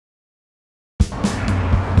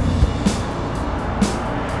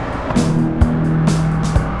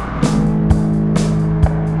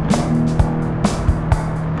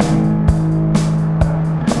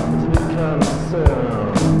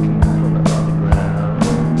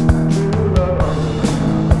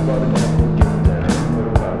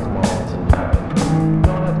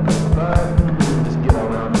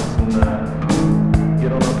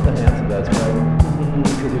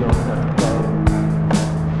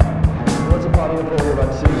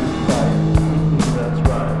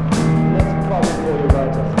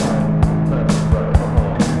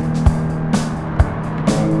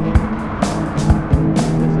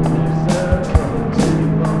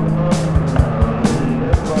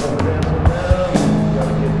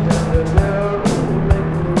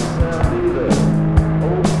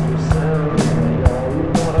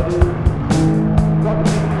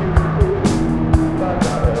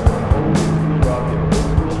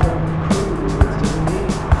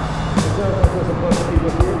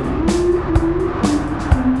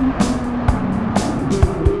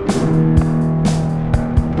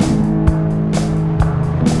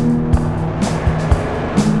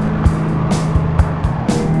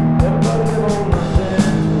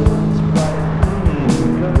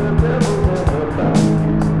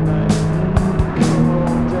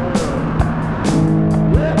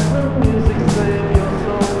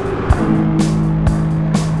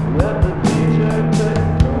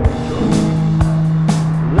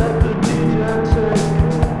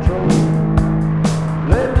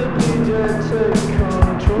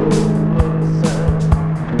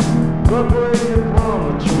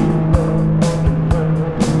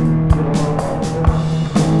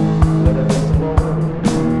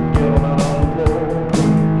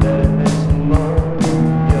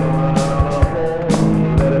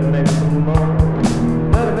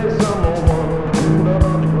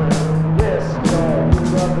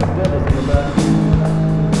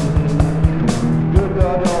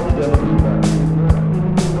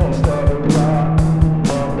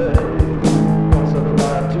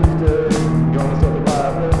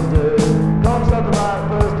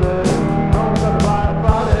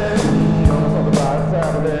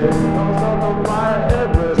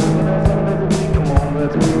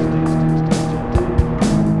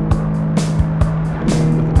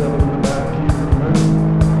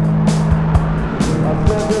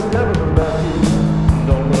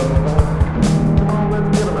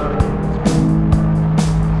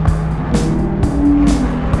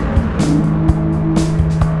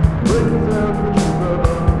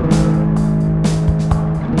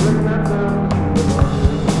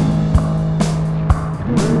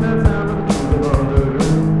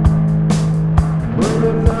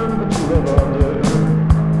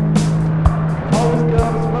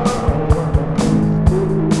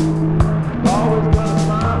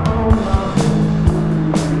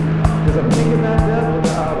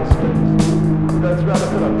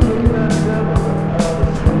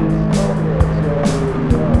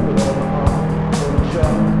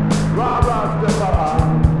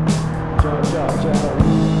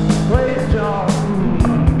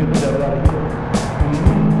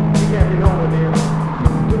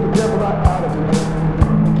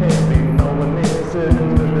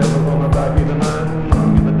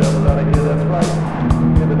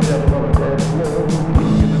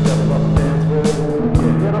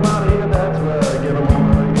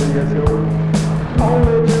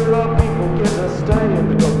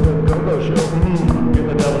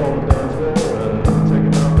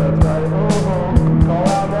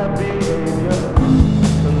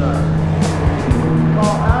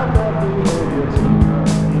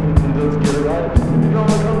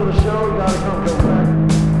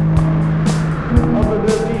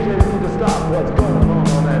stop what's going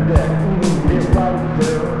on that deck. Get right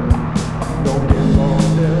there. Don't get wrong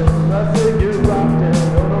there. I say get right there.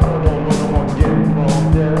 No, no, no, no, no, no, get wrong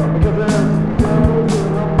there. Because there's devils in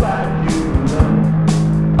the vacuum now.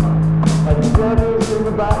 Devils in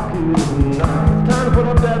the vacuum now. It's time to put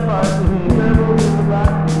up that fight. Devils in the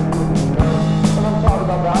vacuum now. And I'm talking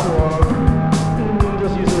about that one.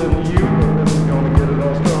 Just use it in you, and it's gonna get it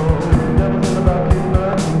all strong. Devils in the vacuum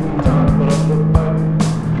now. Time to put up the fight.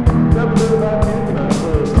 Devils in the vacuum now.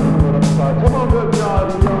 It's time to put up the fight. Come on, good God,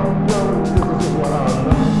 yo, this is just what I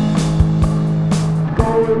know.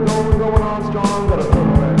 Going on strong. Gotta put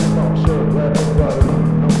my hands on should let everybody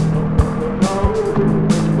know. No, this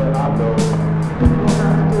is where I go. Don't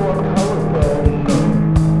have to go up colors, though, no.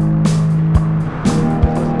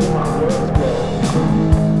 This is where my words go.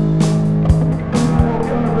 I hope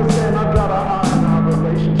you understand I've got a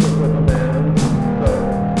relationship with a man. But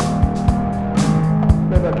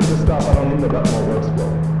maybe I can just stop. I don't need that more.